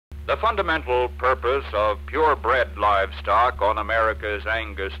The fundamental purpose of purebred livestock on America's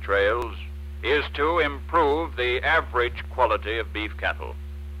Angus trails is to improve the average quality of beef cattle.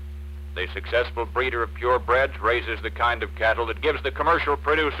 The successful breeder of purebreds raises the kind of cattle that gives the commercial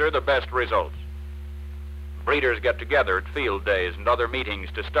producer the best results. Breeders get together at field days and other meetings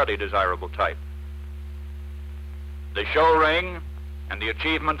to study desirable type. The show ring and the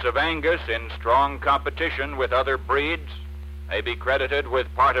achievements of Angus in strong competition with other breeds may be credited with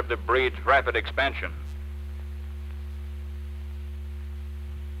part of the breed's rapid expansion.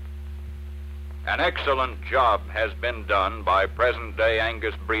 An excellent job has been done by present-day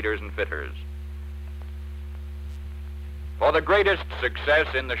Angus breeders and fitters. For the greatest success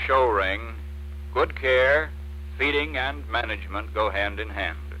in the show ring, good care, feeding, and management go hand in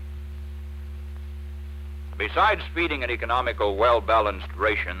hand. Besides feeding an economical, well-balanced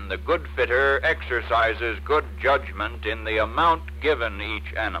ration, the good fitter exercises good judgment in the amount given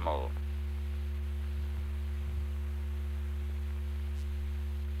each animal.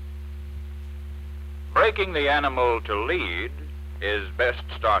 Breaking the animal to lead is best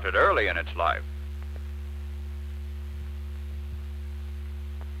started early in its life.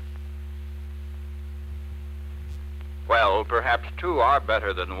 Well, perhaps two are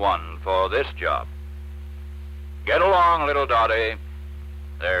better than one for this job. Get along, little Dottie.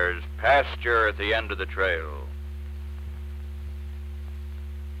 There's pasture at the end of the trail.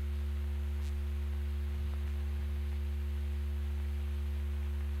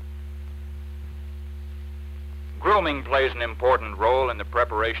 Grooming plays an important role in the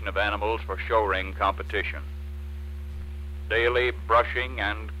preparation of animals for show ring competition. Daily brushing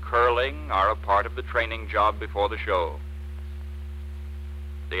and curling are a part of the training job before the show.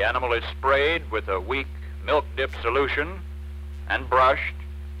 The animal is sprayed with a weak milk dip solution and brushed.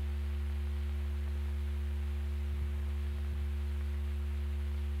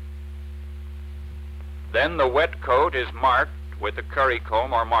 Then the wet coat is marked with a curry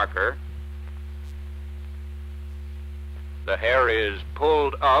comb or marker. The hair is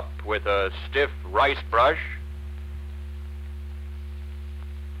pulled up with a stiff rice brush,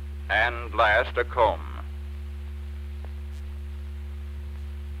 and last a comb.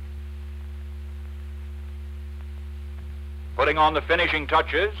 Putting on the finishing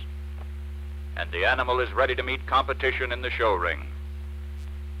touches, and the animal is ready to meet competition in the show ring.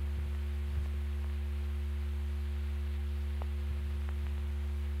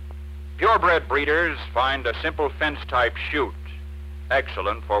 Purebred breeders find a simple fence-type chute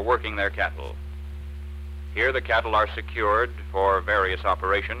excellent for working their cattle. Here the cattle are secured for various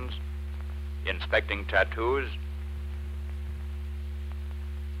operations, inspecting tattoos,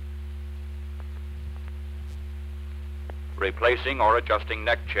 replacing or adjusting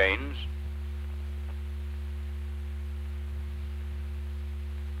neck chains,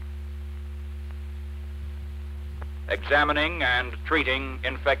 examining and treating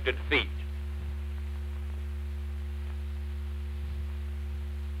infected feet.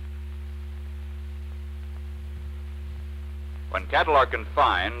 When cattle are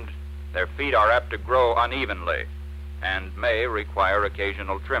confined, their feet are apt to grow unevenly and may require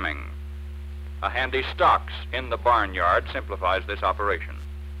occasional trimming. A handy stocks in the barnyard simplifies this operation.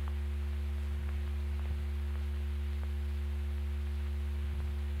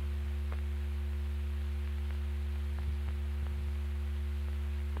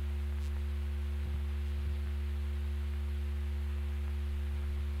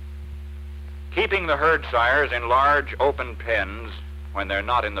 Keeping the herd sires in large open pens when they're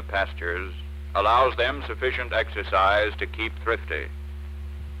not in the pastures allows them sufficient exercise to keep thrifty.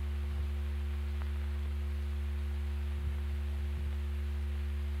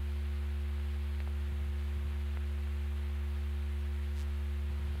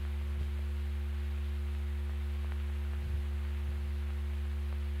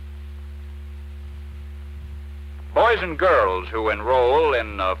 Boys and girls who enroll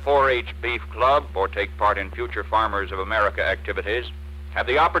in a 4-H beef club or take part in future Farmers of America activities have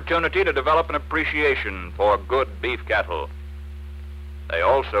the opportunity to develop an appreciation for good beef cattle. They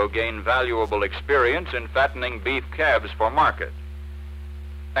also gain valuable experience in fattening beef calves for market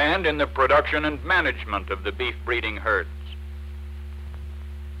and in the production and management of the beef breeding herds.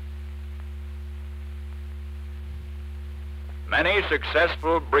 Many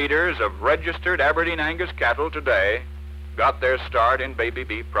successful breeders of registered Aberdeen Angus cattle today got their start in baby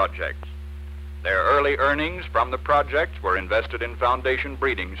beef projects. Their early earnings from the projects were invested in foundation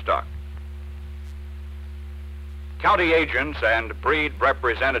breeding stock. County agents and breed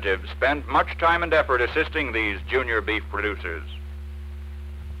representatives spend much time and effort assisting these junior beef producers.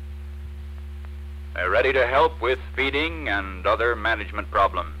 They're ready to help with feeding and other management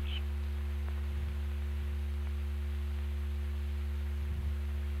problems.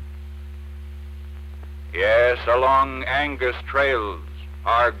 Yes, along Angus trails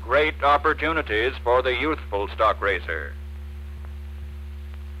are great opportunities for the youthful stock racer.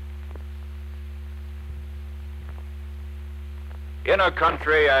 In a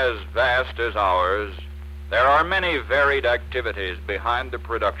country as vast as ours, there are many varied activities behind the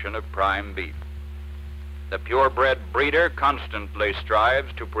production of prime beef. The purebred breeder constantly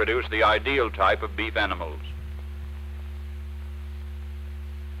strives to produce the ideal type of beef animals.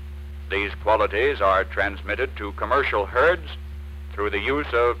 These qualities are transmitted to commercial herds through the use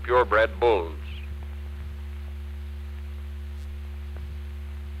of purebred bulls.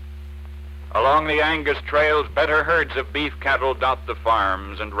 Along the Angus trails, better herds of beef cattle dot the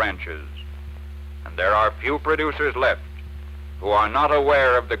farms and ranches, and there are few producers left who are not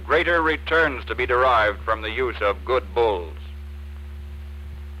aware of the greater returns to be derived from the use of good bulls.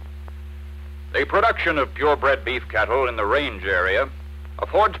 The production of purebred beef cattle in the range area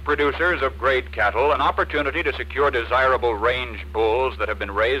affords producers of grade cattle an opportunity to secure desirable range bulls that have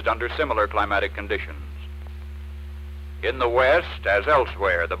been raised under similar climatic conditions. In the West, as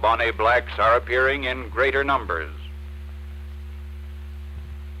elsewhere, the Bonnet Blacks are appearing in greater numbers.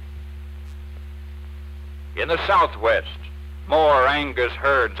 In the Southwest, more Angus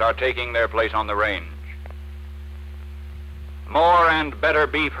herds are taking their place on the range. More and better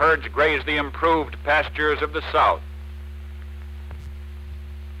beef herds graze the improved pastures of the South.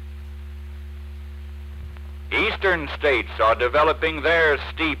 Eastern states are developing their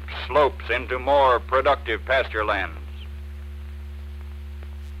steep slopes into more productive pasture lands.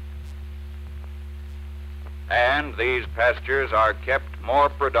 And these pastures are kept more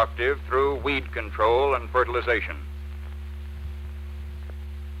productive through weed control and fertilization.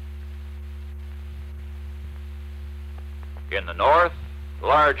 In the North,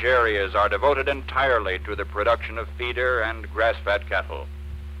 large areas are devoted entirely to the production of feeder and grass-fat cattle.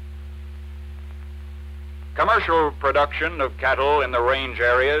 Commercial production of cattle in the range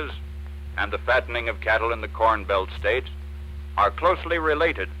areas and the fattening of cattle in the Corn Belt states are closely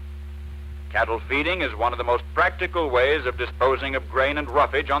related. Cattle feeding is one of the most practical ways of disposing of grain and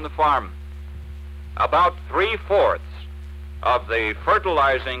roughage on the farm. About 3/4 of the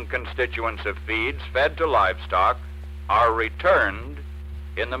fertilizing constituents of feeds fed to livestock are returned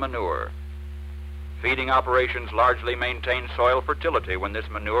in the manure. Feeding operations largely maintain soil fertility when this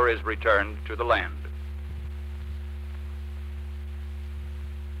manure is returned to the land.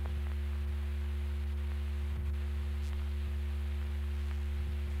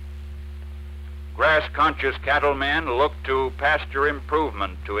 Grass-conscious cattlemen look to pasture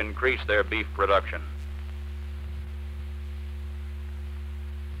improvement to increase their beef production.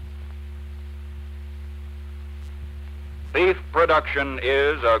 Beef production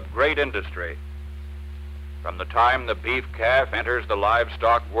is a great industry. From the time the beef calf enters the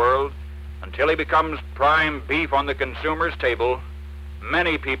livestock world until he becomes prime beef on the consumer's table,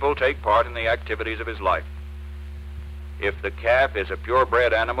 many people take part in the activities of his life. If the calf is a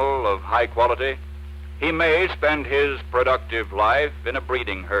purebred animal of high quality, he may spend his productive life in a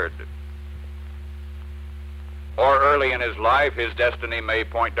breeding herd. Or early in his life, his destiny may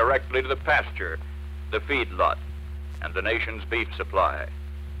point directly to the pasture, the feedlot, and the nation's beef supply.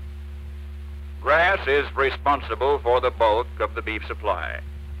 Grass is responsible for the bulk of the beef supply,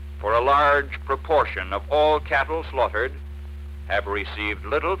 for a large proportion of all cattle slaughtered have received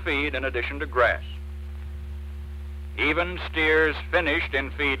little feed in addition to grass. Even steers finished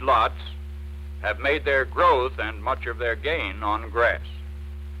in feedlots have made their growth and much of their gain on grass.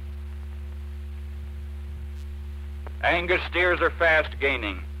 Angus steers are fast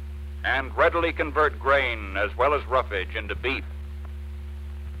gaining and readily convert grain as well as roughage into beef.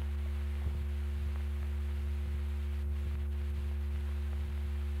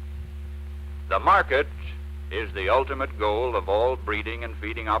 The market is the ultimate goal of all breeding and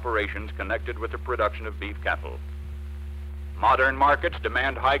feeding operations connected with the production of beef cattle. Modern markets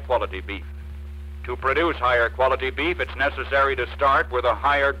demand high-quality beef. To produce higher quality beef, it's necessary to start with a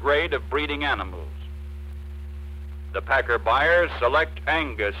higher grade of breeding animals. The packer buyers select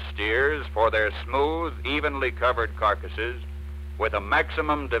Angus steers for their smooth, evenly covered carcasses with a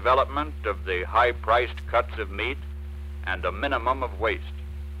maximum development of the high-priced cuts of meat and a minimum of waste.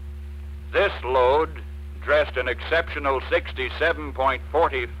 This load dressed an exceptional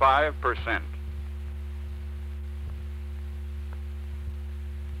 67.45%.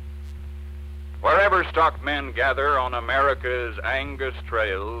 Wherever stockmen gather on America's Angus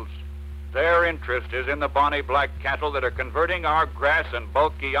trails, their interest is in the bonny black cattle that are converting our grass and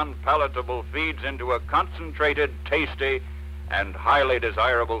bulky, unpalatable feeds into a concentrated, tasty, and highly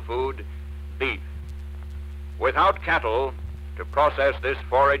desirable food, beef. Without cattle to process this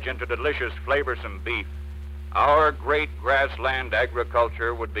forage into delicious, flavorsome beef, our great grassland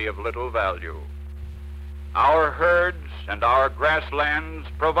agriculture would be of little value. Our herds and our grasslands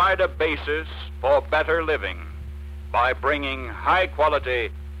provide a basis for better living by bringing high-quality,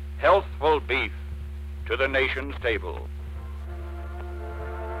 healthful beef to the nation's table.